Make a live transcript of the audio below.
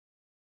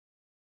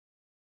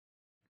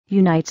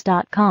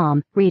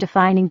Unites.com,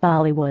 redefining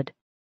Bollywood.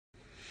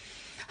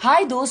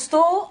 हाय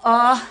दोस्तों,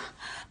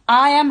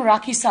 I am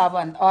Rakhi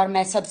Sawant और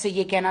मैं सबसे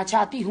ये कहना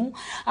चाहती हूँ,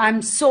 I am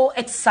so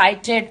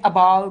excited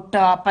about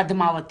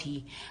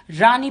Padmavati,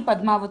 रानी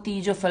पद्मावती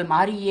जो फिल्म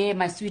आ रही है,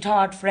 my sweet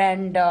heart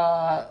friend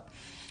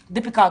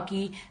Deepika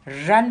की,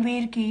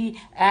 रणवीर की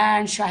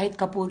एंड शाहिद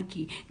कपूर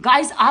की।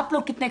 गाइज, आप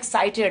लोग कितने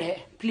एक्साइटेड है,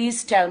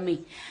 प्लीज टेल मी।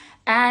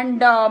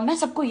 एंड मैं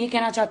सबको ये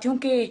कहना चाहती हूँ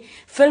कि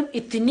फिल्म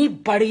इतनी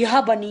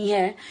बढ़िया बनी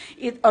है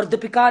और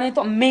दीपिका ने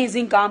तो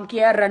अमेजिंग काम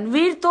किया है,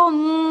 रणवीर तो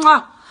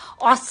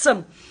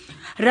awesome.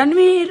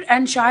 Ranveer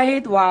and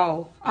Shahid,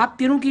 wow, आप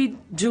तीनों की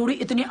जोड़ी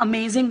इतनी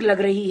अमेजिंग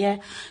लग रही है।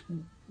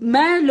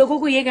 मैं लोगों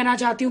को ये कहना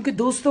चाहती हूँ कि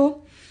दोस्तों,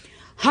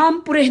 हम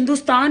पूरे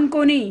हिंदुस्तान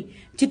को नहीं,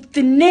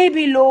 जितने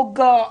भी लोग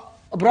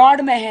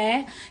अब्रॉड में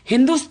हैं,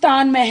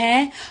 हिंदुस्तान में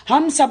हैं,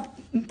 हम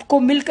सबको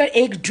मिलकर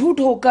एकजुट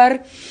होकर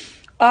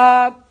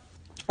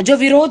जो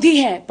विरोधी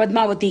हैं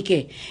पद्मावती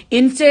के,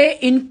 इनसे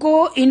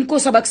इनको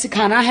सबक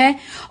सिखाना है।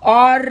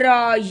 और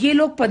ये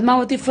लोग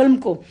पद्मावती फिल्म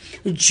को,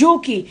 जो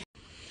कि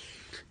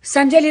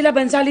संजय लीला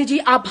बंसाली जी,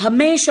 आप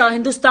हमेशा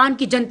हिंदुस्तान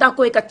की जनता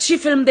को एक अच्छी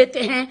फिल्म देते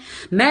हैं।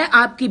 मैं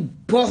आपकी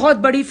बहुत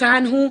बड़ी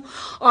फैन हूं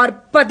और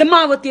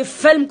पद्मावती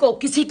फिल्म को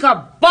किसी का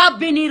बाप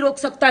भी नहीं रोक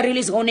सकता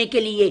रिलीज होने के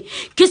लिए,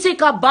 किसी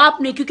का बाप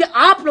नहीं, क्योंकि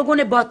आप लोगों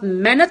ने बहुत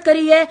मेहनत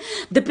करी है।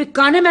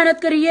 दीपिका ने मेहनत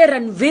करी है,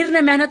 रणवीर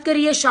ने मेहनत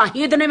करी है,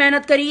 शाहिद ने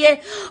मेहनत करी है,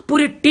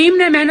 पूरी टीम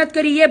ने मेहनत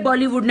करी है,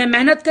 बॉलीवुड ने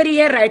मेहनत करी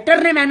है,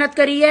 राइटर ने मेहनत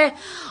करी है।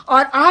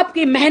 और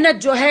आपकी मेहनत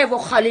जो है वो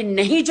खाली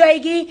नहीं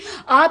जाएगी,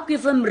 आपकी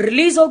फिल्म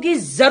रिलीज होगी,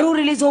 जरूर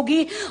रिलीज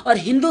होगी और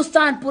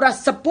हिंदुस्तान पूरा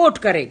सपोर्ट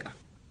करेगा।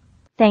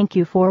 Thank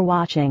you for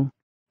watching.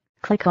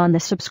 Click on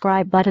the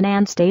subscribe button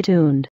and stay tuned.